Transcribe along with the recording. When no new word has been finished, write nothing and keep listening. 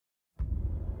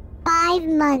5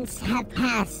 months have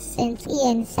passed since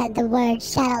Ian said the word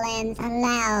Shadowlands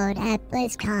aloud at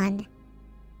BlizzCon.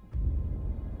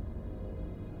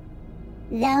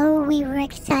 Though we were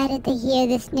excited to hear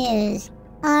this news,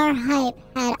 our hype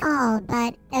had all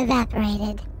but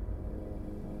evaporated.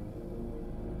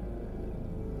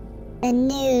 The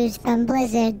news from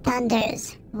Blizzard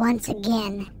thunders once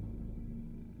again.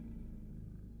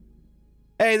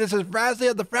 Hey, this is Frazley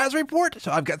of the Frazley Report,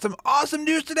 so I've got some awesome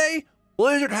news today.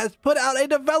 Blizzard has put out a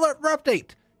developer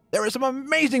update. There is some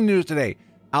amazing news today.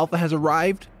 Alpha has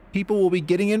arrived. People will be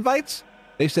getting invites.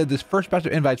 They said this first batch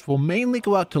of invites will mainly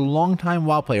go out to longtime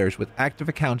WoW players with active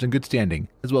accounts and good standing,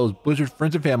 as well as Blizzard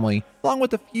friends and family, along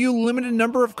with a few limited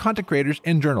number of content creators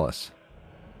and journalists.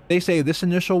 They say this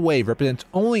initial wave represents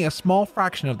only a small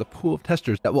fraction of the pool of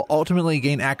testers that will ultimately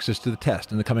gain access to the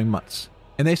test in the coming months.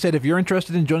 And they said if you're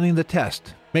interested in joining the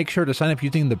test, make sure to sign up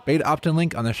using the beta opt-in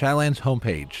link on the Shadowlands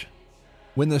homepage.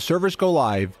 When the servers go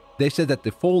live, they said that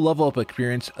the full level up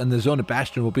experience in the Zone of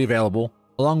Bastion will be available,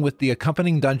 along with the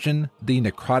accompanying dungeon, the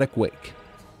Necrotic Wake.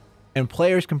 And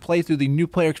players can play through the new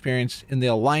player experience in the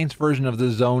Alliance version of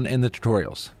the Zone in the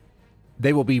tutorials.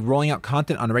 They will be rolling out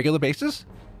content on a regular basis.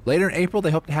 Later in April,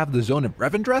 they hope to have the Zone of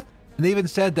Revendreth, and they even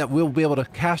said that we'll be able to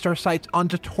cast our sights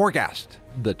onto Torghast,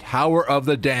 the Tower of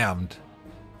the Damned.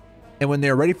 And when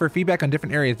they're ready for feedback on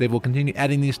different areas, they will continue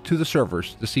adding these to the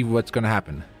servers to see what's going to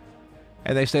happen.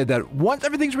 And they said that once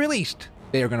everything's released,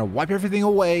 they are going to wipe everything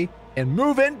away and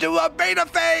move into a beta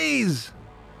phase,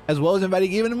 as well as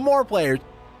inviting even more players.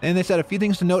 And they said a few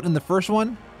things to note in the first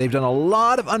one. They've done a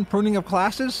lot of unpruning of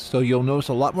classes, so you'll notice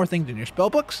a lot more things in your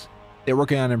spellbooks. They're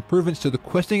working on improvements to the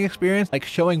questing experience, like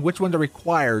showing which ones are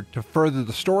required to further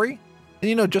the story.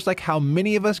 And just like how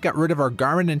many of us got rid of our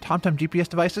Garmin and TomTom GPS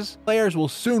devices, players will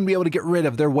soon be able to get rid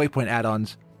of their waypoint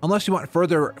add-ons, unless you want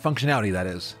further functionality, that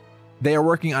is. They are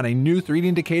working on a new 3D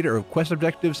indicator of quest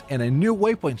objectives and a new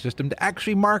waypoint system to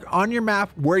actually mark on your map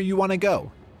where you want to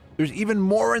go. There's even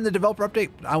more in the developer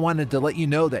update, but I wanted to let you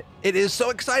know that it is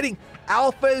so exciting.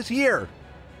 Alpha is here.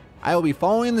 I will be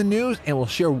following the news and will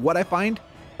share what I find,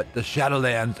 but the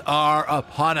Shadowlands are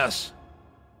upon us.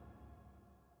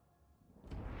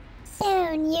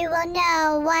 Soon you will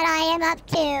know what I am up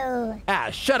to.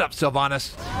 Shut up,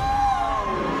 Sylvanas.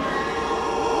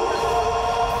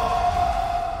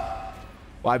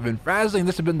 Well, I've been Frazley, and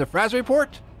this has been the Frazley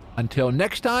Report. Until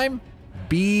next time,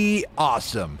 be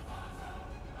awesome.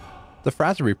 The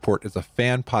Frazley Report is a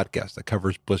fan podcast that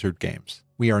covers Blizzard games.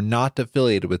 We are not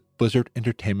affiliated with Blizzard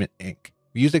Entertainment, Inc.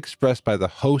 Views expressed by the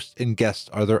hosts and guests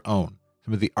are their own.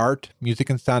 Some of the art, music,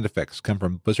 and sound effects come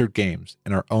from Blizzard Games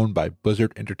and are owned by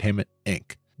Blizzard Entertainment,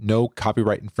 Inc. No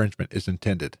copyright infringement is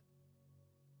intended.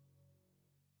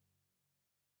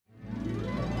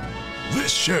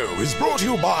 This show is brought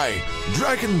to you by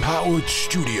Dragon Powered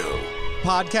Studio.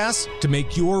 Podcasts to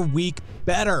make your week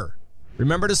better.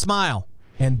 Remember to smile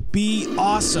and be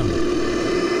awesome.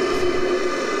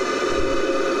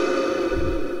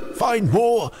 Find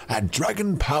more at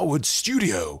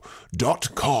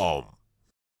dragonpoweredstudio.com.